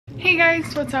Hey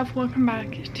guys, what's up? Welcome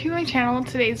back to my channel.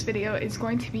 Today's video is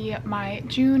going to be my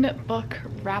June book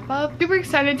wrap-up. Super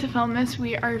excited to film this.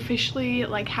 We are officially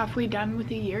like halfway done with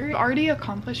the year. I've already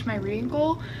accomplished my reading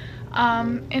goal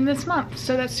in this month,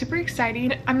 so that's super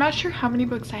exciting. I'm not sure how many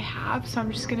books I have, so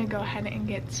I'm just gonna go ahead and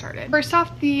get started. First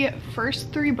off, the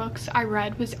first 3 books I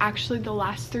read was actually the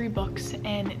last 3 books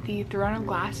in the Throne of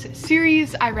Glass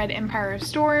series. I read Empire of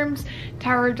Storms,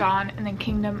 Tower of Dawn, and then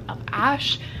Kingdom of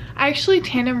Ash. I actually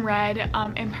tandem read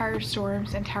Empire of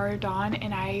Storms and Tower of Dawn,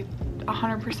 and I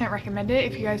 100% recommend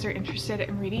it if you guys are interested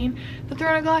in reading the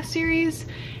Throne of Glass series.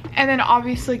 And then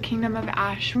obviously Kingdom of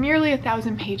Ash, nearly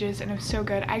 1,000 pages, and it was so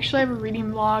good. I actually have a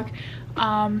reading vlog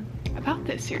about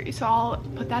this series, so I'll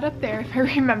put that up there if I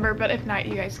remember, but if not,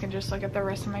 you guys can just look at the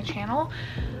rest of my channel.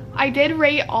 I did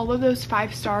rate all of those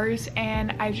 5 stars,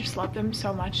 and I just loved them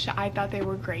so much. I thought they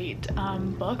were great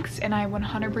books, and I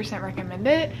 100% recommend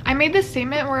it. I made this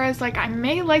statement where I was like, I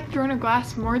may like Throne of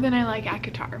Glass more than I like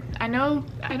ACOTAR. I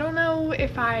don't know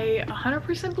if I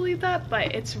 100% believe that,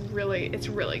 but it's really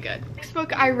good. Next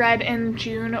book I read in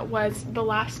June was The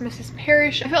Last Mrs.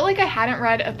 Parrish. I felt like I hadn't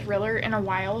read a thriller in a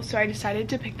while, so I decided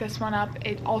to pick this one up.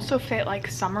 It also fit like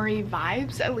summery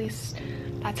vibes, at least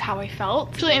that's how I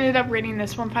felt. Actually ended up rating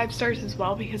this one 5 stars as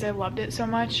well because I loved it so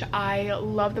much. I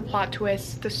love the plot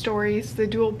twists, the stories, the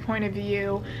dual point of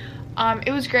view.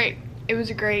 It was great. It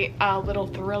was a great little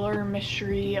thriller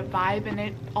mystery vibe, and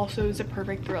it also is a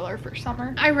perfect thriller for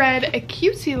summer. I read a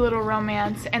cutesy little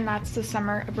romance, and that's The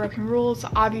Summer of Broken Rules.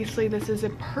 Obviously this is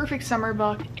a perfect summer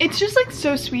book. It's just like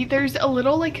so sweet. There's a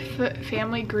little like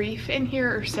family grief in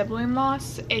here, or sibling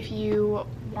loss if you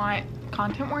want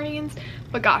content warnings,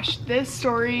 but gosh, this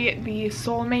story, the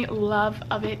soulmate love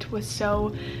of it was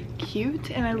so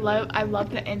cute, and I love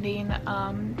the ending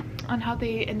on how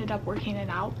they ended up working it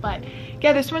out. But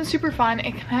yeah, this one's super fun.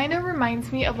 It kind of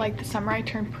reminds me of like The Summer I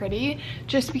Turned Pretty,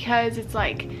 just because it's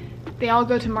like they all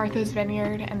go to Martha's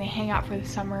Vineyard and they hang out for the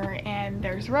summer, and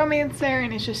there's romance there,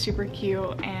 and it's just super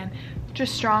cute and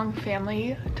just strong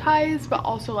family ties, but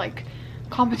also like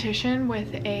competition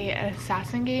with an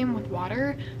assassin game with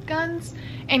water guns.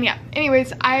 And yeah,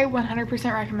 anyways, I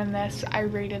 100% recommend this. I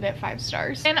rated it 5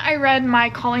 stars. And I read my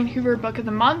Colleen Hoover book of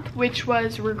the month, which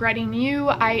was Regretting You.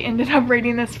 I ended up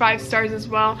rating this 5 stars as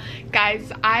well.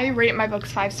 Guys, I rate my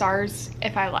books 5 stars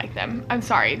if I like them. I'm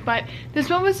sorry, but this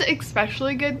one was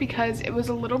especially good because it was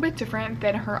a little bit different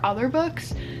than her other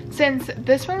books, since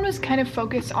this one was kind of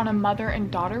focused on a mother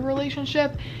and daughter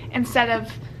relationship instead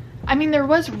of, I mean, there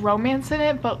was romance in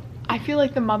it, but I feel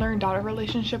like the mother and daughter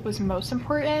relationship was most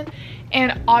important.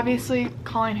 And obviously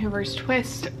Colleen Hoover's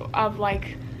twist of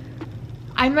like,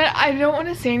 I don't want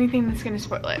to say anything that's going to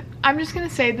spoil it. I'm just going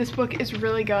to say this book is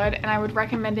really good, and I would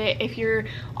recommend it if you're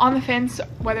on the fence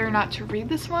whether or not to read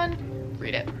this one.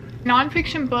 Read it.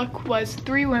 Nonfiction book was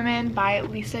 3 Women by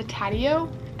Lisa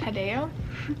Taddeo.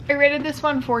 I rated this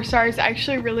one 4 stars. I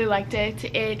actually really liked it.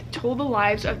 It told the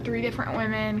lives of 3 different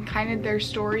women, kind of their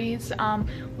stories.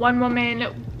 One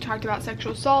woman talked about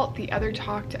sexual assault, the other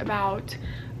talked about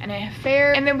an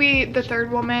affair, and then the third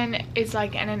woman is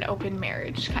like in an open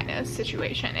marriage kind of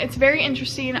situation. It's very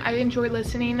interesting. I enjoy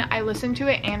listening. I listened to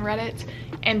it and read it,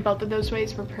 and both of those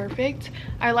ways were perfect.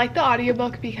 I liked the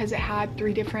audiobook because it had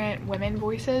 3 different women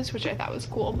voices, which I thought was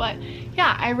cool. But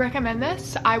yeah, I recommend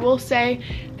this. I will say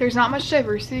there's not much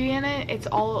diversity in it.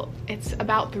 It's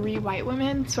about 3 white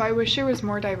women, so I wish there was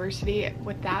more diversity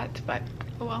with that, but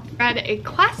oh well. I read a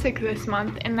classic this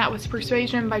month, and that was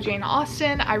Persuasion by Jane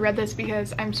Austen. I read this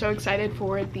because I'm so excited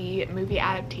for the movie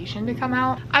adaptation to come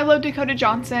out. I love Dakota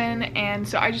Johnson, and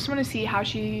so I just want to see how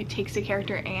she takes the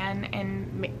character Anne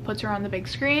and puts her on the big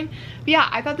screen. But yeah,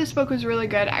 I thought this book was really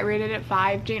good. I rated it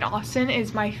 5. Jane Austen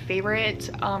is my favorite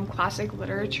classic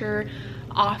literature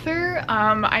author.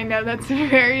 I know that's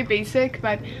very basic,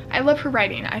 but I love her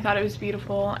writing. I thought it was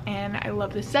beautiful, and I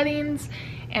love the settings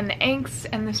and the angst,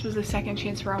 and this was a second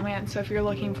chance romance, so if you're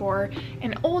looking for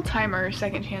an old-timer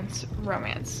second chance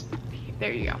romance,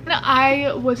 there you go. And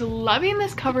I was loving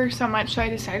this cover so much, so I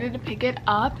decided to pick it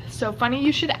up. So funny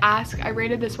you should ask. I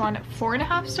rated this one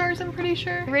 4.5 stars, I'm pretty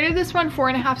sure. I rated this one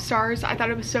 4.5 stars. I thought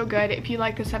it was so good. If you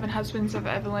like The 7 Husbands of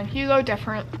Evelyn Hugo,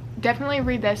 definitely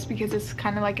read this because it's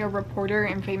kind of like a reporter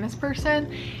and famous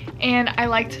person, and I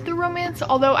liked the romance,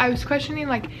 although I was questioning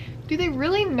like, do they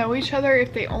really know each other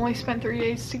if they only spent 3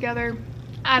 days together?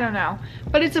 I don't know,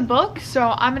 but it's a book,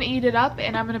 so I'm gonna eat it up,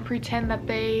 and I'm gonna pretend that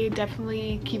they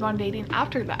definitely keep on dating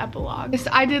after the epilogue. Yes,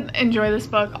 I did enjoy this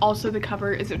book. Also, the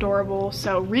cover is adorable,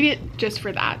 so read it just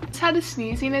for that. It's had a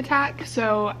sneezing attack,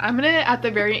 so I'm gonna at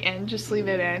the very end just leave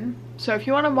it in So if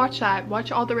you want to watch that,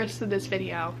 watch all the rest of this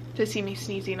video to see me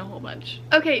sneezing a whole bunch.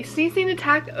 Okay, sneezing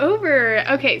attack over.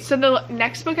 Okay, so the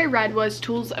next book I read was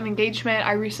Tools of Engagement.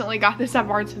 I recently got this at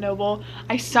Barnes & Noble.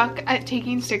 I suck at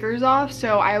taking stickers off,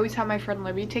 so I always have my friend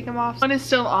Libby take them off. One is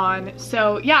still on.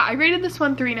 So yeah, I rated this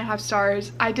one 3.5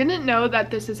 stars. I didn't know that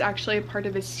this is actually a part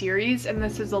of a series, and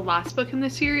this is the last book in the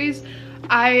series.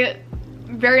 I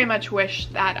very much wish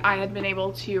that I had been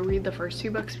able to read the first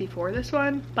 2 books before this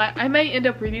one, but I might end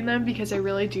up reading them because I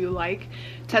really do like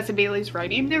Tessa Bailey's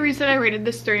writing. The reason I rated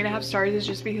this 3.5 stars is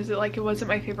just because it wasn't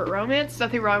my favorite romance.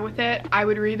 Nothing wrong with it. I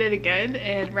would read it again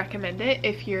and recommend it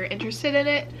if you're interested in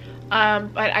it.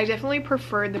 But I definitely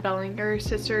preferred the Bellinger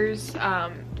sisters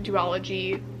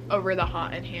duology over the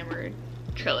Hot and Hammered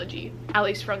trilogy, at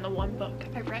least from the one book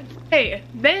I read. Hey,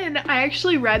 then I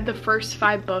actually read the first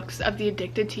 5 books of the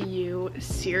Addicted to You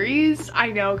series. I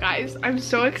know, guys, I'm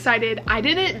so excited. I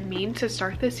didn't mean to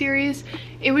start the series.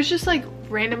 It was just like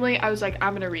randomly I was like,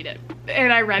 I'm gonna read it,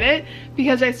 and I read it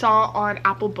because I saw on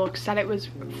Apple Books that it was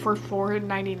for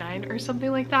 $4.99 or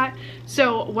something like that.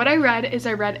 So what I read is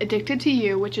I read Addicted to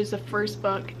You, which is the first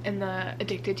book in the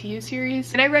Addicted to You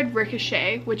series, and I read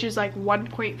Ricochet, which is like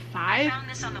 1.5. Found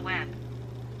this on the web.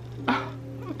 Oh,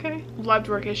 okay. Loved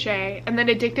Ricochet. And then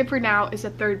Addicted for Now is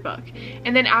the 3rd book.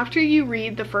 And then after you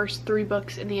read the first 3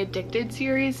 books in the Addicted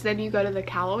series, then you go to the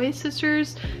Calloway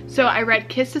sisters. So I read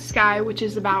Kiss the Sky, which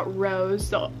is about Rose,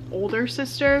 the older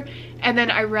sister. And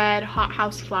then I read Hot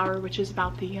House Flower, which is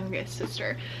about the youngest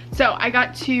sister. So I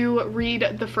got to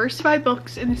read the first 5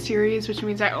 books in the series, which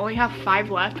means I only have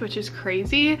 5 left, which is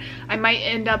crazy. I might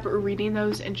end up reading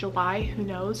those in July, who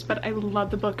knows, but I love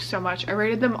the books so much. I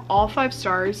rated them all 5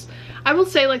 stars. I will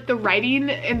say, like, the writing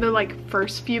in the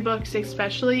first few books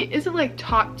especially isn't like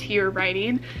top tier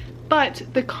writing, but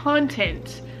the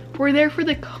content, we're there for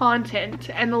the content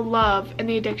and the love and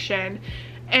the addiction,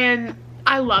 and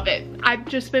I love it. I've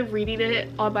just been reading it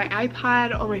on my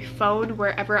iPad, on my phone,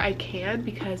 wherever I can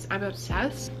because I'm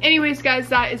obsessed. Anyways, guys,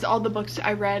 that is all the books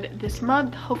I read this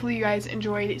month. Hopefully you guys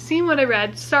enjoyed seeing what I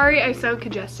read. Sorry I sound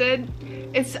congested.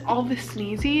 It's all the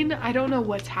sneezing. I don't know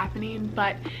what's happening,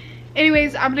 but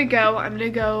anyways, I'm gonna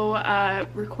go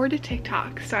record a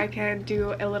TikTok so I can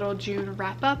do a little June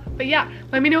wrap up. But yeah,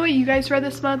 let me know what you guys read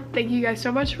this month. Thank you guys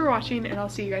so much for watching, and I'll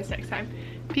see you guys next time.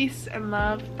 Peace and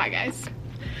love. Bye, guys.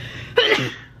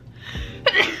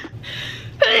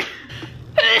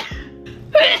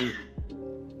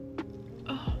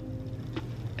 Oh,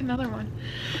 another one.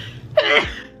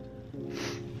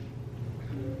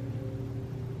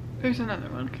 There's another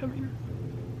one coming.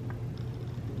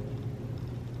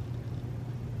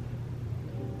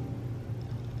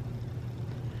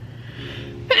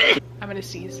 I'm gonna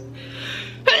seize.